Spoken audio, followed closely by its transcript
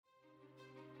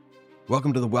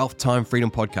Welcome to the Wealth, Time, Freedom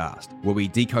podcast, where we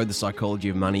decode the psychology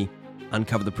of money,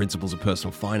 uncover the principles of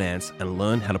personal finance, and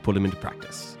learn how to put them into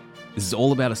practice. This is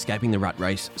all about escaping the rat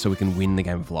race so we can win the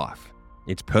game of life.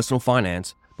 It's personal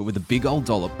finance, but with a big old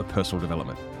dollop of personal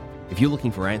development. If you're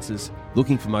looking for answers,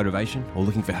 looking for motivation, or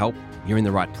looking for help, you're in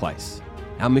the right place.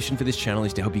 Our mission for this channel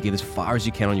is to help you get as far as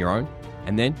you can on your own,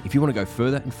 and then if you want to go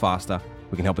further and faster,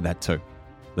 we can help with that too.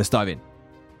 Let's dive in.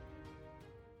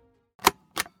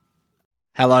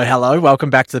 Hello. Welcome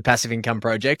back to the Passive Income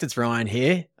Project. It's Ryan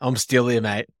here. I'm still here,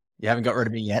 mate. You haven't got rid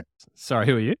of me yet. Sorry,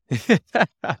 who are you?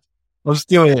 I'm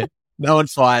still here. No one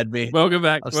fired me. Welcome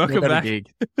back. I've still Welcome got a back.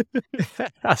 gig.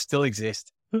 I still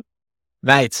exist.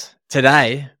 Mate,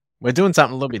 today we're doing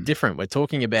something a little bit different. We're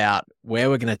talking about where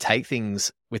we're going to take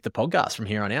things with the podcast from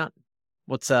here on out.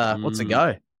 What's a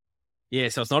go? Yeah,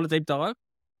 so it's not a deep dive.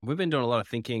 We've been doing a lot of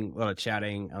thinking, a lot of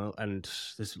chatting, and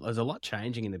there's a lot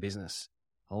changing in the business.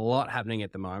 A lot happening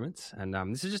at the moment, and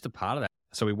this is just a part of that.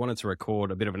 So we wanted to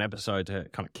record a bit of an episode to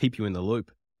kind of keep you in the loop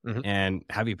and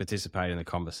have you participate in the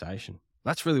conversation.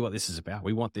 That's really what this is about.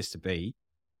 We want this to be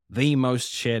the most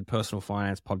shared personal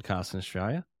finance podcast in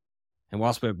Australia. And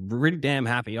whilst we're really damn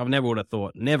happy,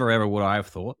 never ever would I have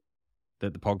thought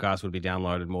that the podcast would be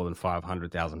downloaded more than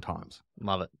 500,000 times.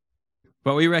 Love it.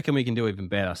 But we reckon we can do even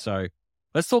better. So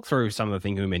let's talk through some of the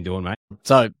things we've been doing, mate.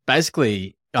 So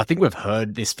basically, I think we've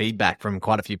heard this feedback from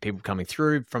quite a few people coming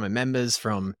through, from our members,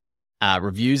 from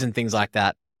reviews and things like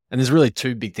that. And there's really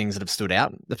two big things that have stood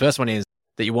out. The first one is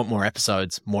that you want more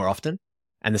episodes more often.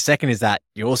 And the second is that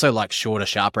you also like shorter,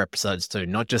 sharper episodes too,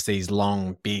 not just these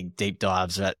long, big, deep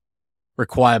dives that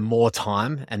require more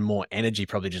time and more energy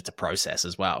probably just to process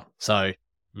as well. So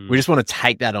we just want to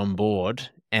take that on board,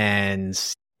 and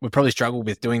we probably struggled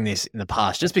with doing this in the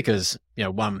past just because,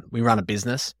 one, we run a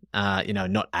business,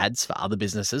 not ads for other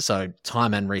businesses. So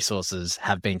time and resources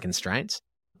have been constraints,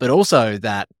 but also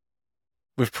that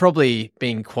we've probably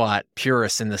been quite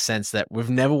purists in the sense that we've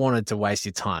never wanted to waste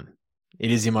your time.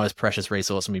 It is your most precious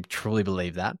resource, and we truly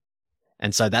believe that.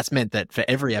 And so that's meant that for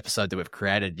every episode that we've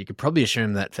created, you could probably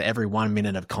assume that for every 1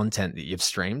 minute of content that you've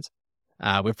streamed,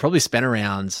 we've probably spent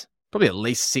around at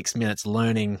least 6 minutes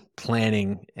learning,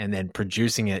 planning, and then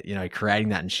producing it, creating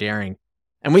that and sharing.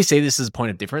 And we see this as a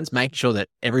point of difference. Make sure that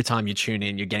every time you tune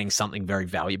in, you're getting something very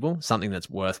valuable, something that's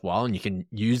worthwhile, and you can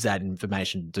use that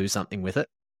information to do something with it.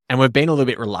 And we've been a little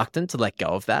bit reluctant to let go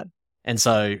of that. And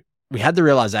so we had the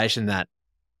realization that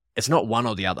it's not one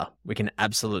or the other. We can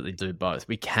absolutely do both.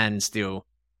 We can still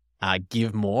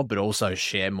give more, but also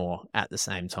share more at the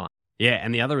same time. Yeah.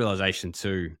 And the other realization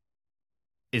too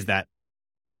is that,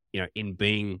 in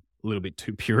being a little bit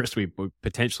too purist, we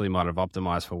potentially might have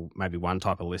optimized for maybe one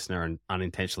type of listener and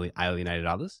unintentionally alienated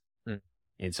others.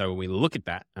 And so when we look at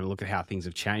that and look at how things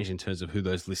have changed in terms of who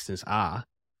those listeners are,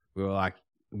 we were like,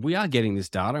 we are getting this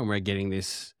data and we're getting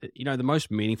this, the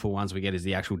most meaningful ones we get is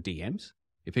the actual DMs.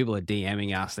 If people are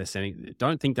DMing us, they're sending,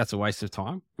 don't think that's a waste of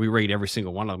time. We read every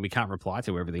single one of them. We can't reply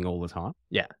to everything all the time.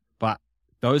 Yeah. But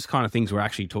those kind of things we're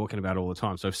actually talking about all the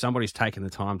time. So if somebody's taken the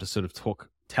time to sort of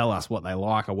tell us what they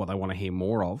like or what they want to hear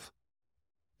more of,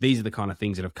 these are the kind of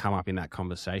things that have come up in that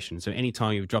conversation. So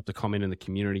anytime you've dropped a comment in the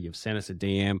community, you've sent us a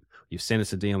DM, you've sent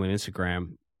us a DM on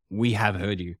Instagram, we have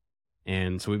heard you.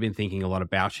 And so we've been thinking a lot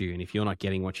about you. And if you're not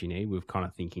getting what you need, we're kind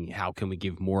of thinking, how can we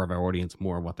give more of our audience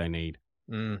more of what they need?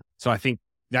 So I think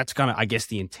that's kind of, I guess,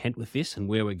 the intent with this and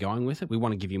where we're going with it. We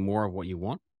want to give you more of what you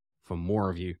want for more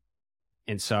of you.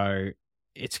 And so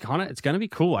it's going to be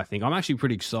cool, I think. I'm actually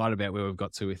pretty excited about where we've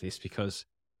got to with this, because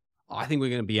I think we're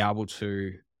going to be able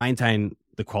to maintain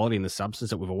the quality and the substance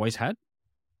that we've always had.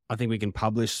 I think we can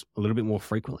publish a little bit more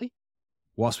frequently,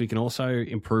 whilst we can also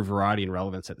improve variety and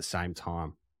relevance at the same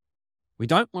time. We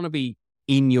don't want to be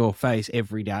in your face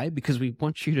every day because we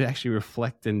want you to actually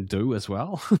reflect and do as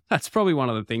well. That's probably one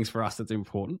of the things for us that's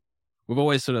important. We've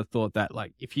always sort of thought that,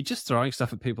 like, if you're just throwing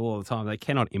stuff at people all the time, they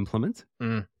cannot implement.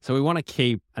 So we want to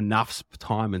keep enough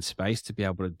time and space to be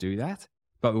able to do that,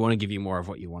 but we want to give you more of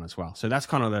what you want as well. So that's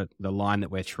kind of the line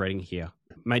that we're treading here.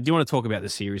 Mate, do you want to talk about the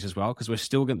series as well? Because they're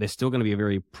still going to be a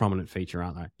very prominent feature,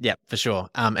 aren't they? Yeah, for sure.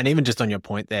 And even just on your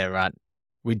point there, right?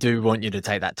 We do want you to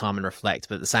take that time and reflect,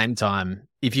 but at the same time,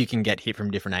 if you can get hit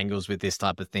from different angles with this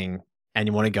type of thing and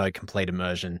you want to go complete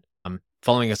immersion,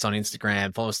 following us on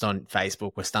Instagram, follow us on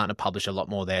Facebook, we're starting to publish a lot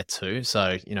more there too.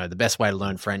 So, the best way to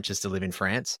learn French is to live in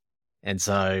France. And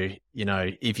so,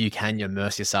 if you can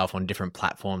immerse yourself on different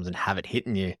platforms and have it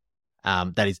hitting you,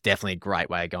 that is definitely a great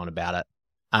way of going about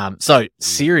it. So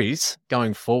series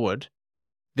going forward,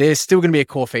 there's still going to be a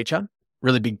core feature.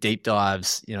 Really big deep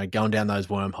dives, going down those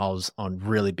wormholes on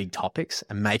really big topics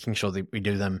and making sure that we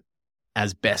do them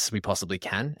as best we possibly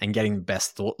can and getting the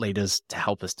best thought leaders to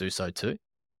help us do so too.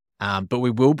 But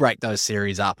we will break those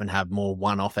series up and have more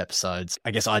one-off episodes.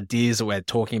 I guess ideas that we're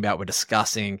talking about, we're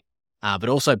discussing, but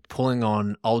also pulling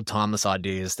on old timeless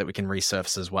ideas that we can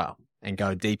resurface as well and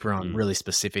go deeper on really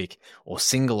specific or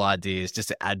single ideas just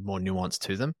to add more nuance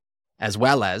to them, as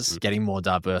well as getting more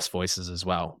diverse voices as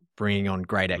well, bringing on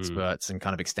great experts and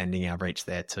kind of extending our reach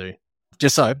there too.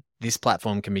 Just so this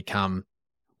platform can become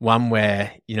one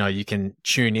where, you can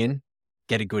tune in,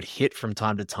 get a good hit from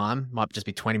time to time. Might just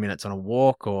be 20 minutes on a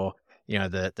walk or,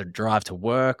 the drive to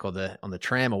work or on the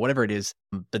tram or whatever it is,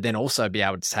 but then also be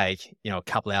able to take, a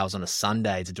couple hours on a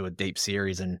Sunday to do a deep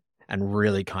series and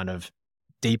really kind of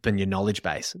deepen your knowledge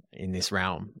base in this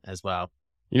realm as well.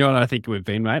 You know what I think we've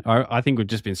been, mate? I think we've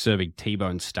just been serving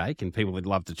T-bone steak, and people would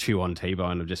love to chew on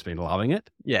T-bone have just been loving it.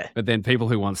 Yeah. But then people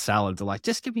who want salads are like,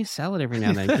 just give me a salad every now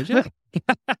and then, could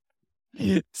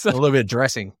you? So, a little bit of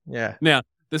dressing. Yeah. Now,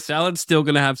 the salad's still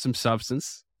going to have some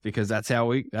substance because that's how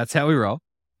we roll,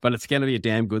 but it's going to be a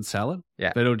damn good salad.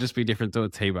 Yeah. But it'll just be different to a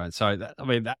T-bone. So,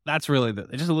 that's really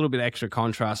just a little bit extra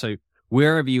contrast. So,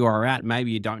 wherever you are at,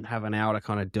 maybe you don't have an hour to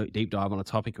kind of deep dive on a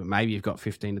topic, but maybe you've got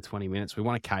 15 to 20 minutes. We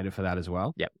want to cater for that as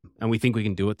well. Yep. And we think we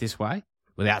can do it this way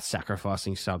without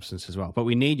sacrificing substance as well. But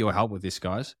we need your help with this,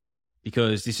 guys,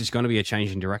 because this is going to be a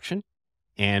change in direction.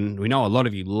 And we know a lot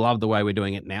of you love the way we're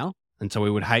doing it now. And so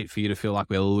we would hate for you to feel like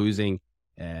we're losing,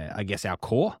 our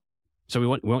core. So we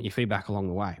want your feedback along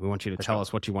the way. We want you to tell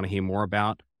us what you want to hear more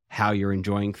about, how you're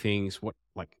enjoying things, what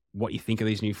you think of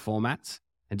these new formats.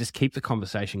 And just keep the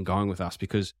conversation going with us,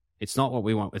 because it's not what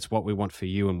we want. It's what we want for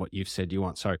you and what you've said you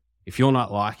want. So if you're not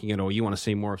liking it or you want to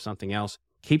see more of something else,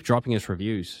 keep dropping us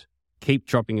reviews. Keep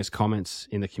dropping us comments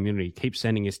in the community. Keep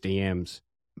sending us DMs.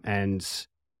 And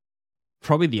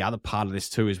probably the other part of this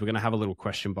too is we're going to have a little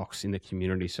question box in the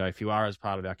community. So if you are as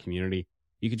part of our community,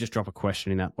 you could just drop a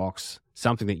question in that box,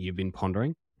 something that you've been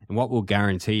pondering. And what we'll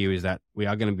guarantee you is that we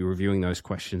are going to be reviewing those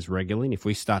questions regularly. And if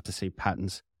we start to see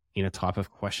patterns in a type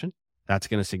of question, that's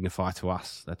going to signify to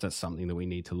us that that's something that we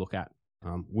need to look at.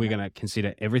 We're going to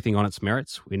consider everything on its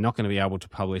merits. We're not going to be able to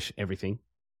publish everything.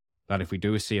 But if we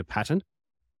do see a pattern,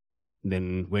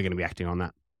 then we're going to be acting on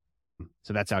that.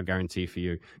 So that's our guarantee for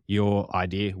you. Your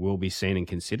idea will be seen and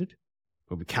considered,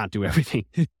 but we can't do everything.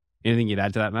 Anything you'd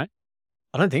add to that, mate?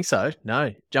 I don't think so.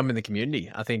 No. Jump in the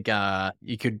community. I think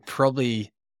you could probably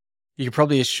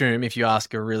assume if you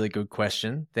ask a really good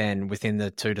question, then within the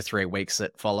 2 to 3 weeks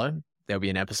that follow, there'll be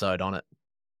an episode on it.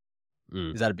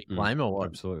 Is that a big claim or what?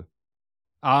 Absolutely.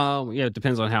 Yeah, it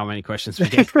depends on how many questions we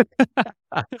get.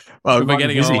 Well, if we're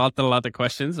getting a lot of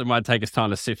questions, it might take us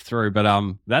time to sift through. But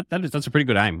that's a pretty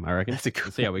good aim, I reckon.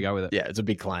 We'll see how we go with it. Yeah, it's a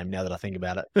big claim now that I think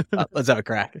about it. Let's have a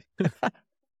crack.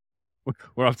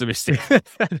 We're optimistic.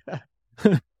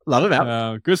 Love it,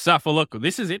 man. Good stuff. Well, look,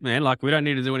 this is it, man. Like, we don't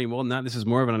need to do any more than that. This is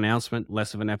more of an announcement,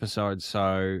 less of an episode.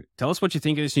 So tell us what you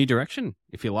think of this new direction.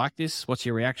 If you like this, what's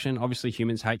your reaction? Obviously,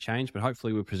 humans hate change, but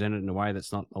hopefully we present it in a way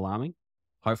that's not alarming.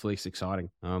 Hopefully it's exciting.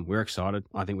 We're excited.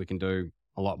 I think we can do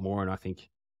a lot more, and I think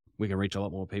we can reach a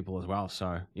lot more people as well.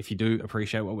 So if you do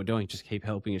appreciate what we're doing, just keep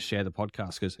helping us share the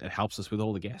podcast, because it helps us with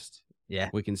all the guests. Yeah.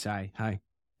 We can say, hey,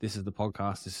 this is the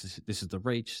podcast. This is the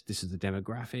reach. This is the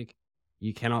demographic.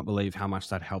 You cannot believe how much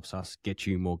that helps us get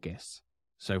you more guests.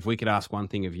 So if we could ask one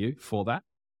thing of you for that,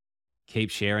 keep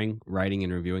sharing, rating,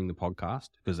 and reviewing the podcast,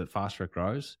 because the faster it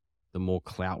grows, the more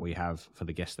clout we have for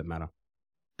the guests that matter.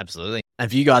 Absolutely.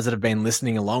 And for you guys that have been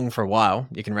listening along for a while,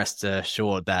 you can rest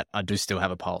assured that I do still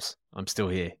have a pulse. I'm still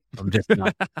here. I've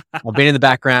been in the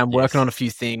background working on a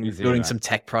few things, building some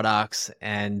tech products,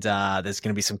 and there's going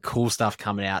to be some cool stuff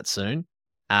coming out soon.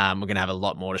 We're going to have a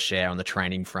lot more to share on the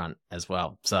training front as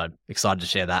well. So excited to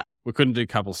share that. We couldn't do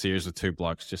couple series with 2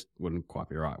 blokes. Just wouldn't quite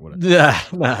be right, would it?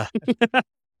 Yeah.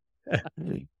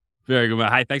 Very good,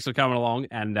 mate. Hey, thanks for coming along,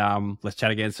 and let's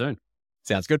chat again soon.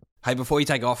 Sounds good. Hey, before you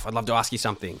take off, I'd love to ask you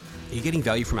something. Are you getting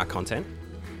value from our content?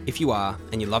 If you are,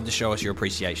 and you'd love to show us your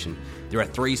appreciation, there are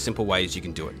 3 simple ways you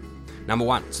can do it. Number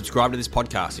 1, subscribe to this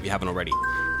podcast if you haven't already.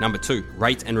 Number 2,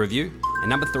 rate and review.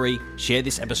 And number 3, share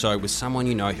this episode with someone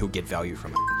you know who'll get value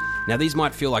from it. Now, these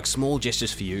might feel like small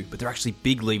gestures for you, but they're actually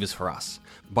big levers for us.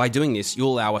 By doing this,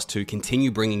 you'll allow us to continue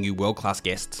bringing you world-class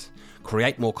guests,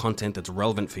 create more content that's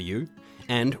relevant for you,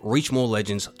 and reach more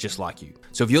legends just like you.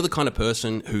 So if you're the kind of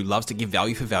person who loves to give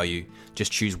value for value,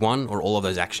 just choose one or all of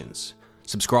those actions.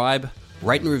 Subscribe,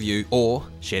 rate and review, or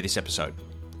share this episode.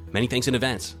 Many thanks in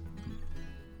advance.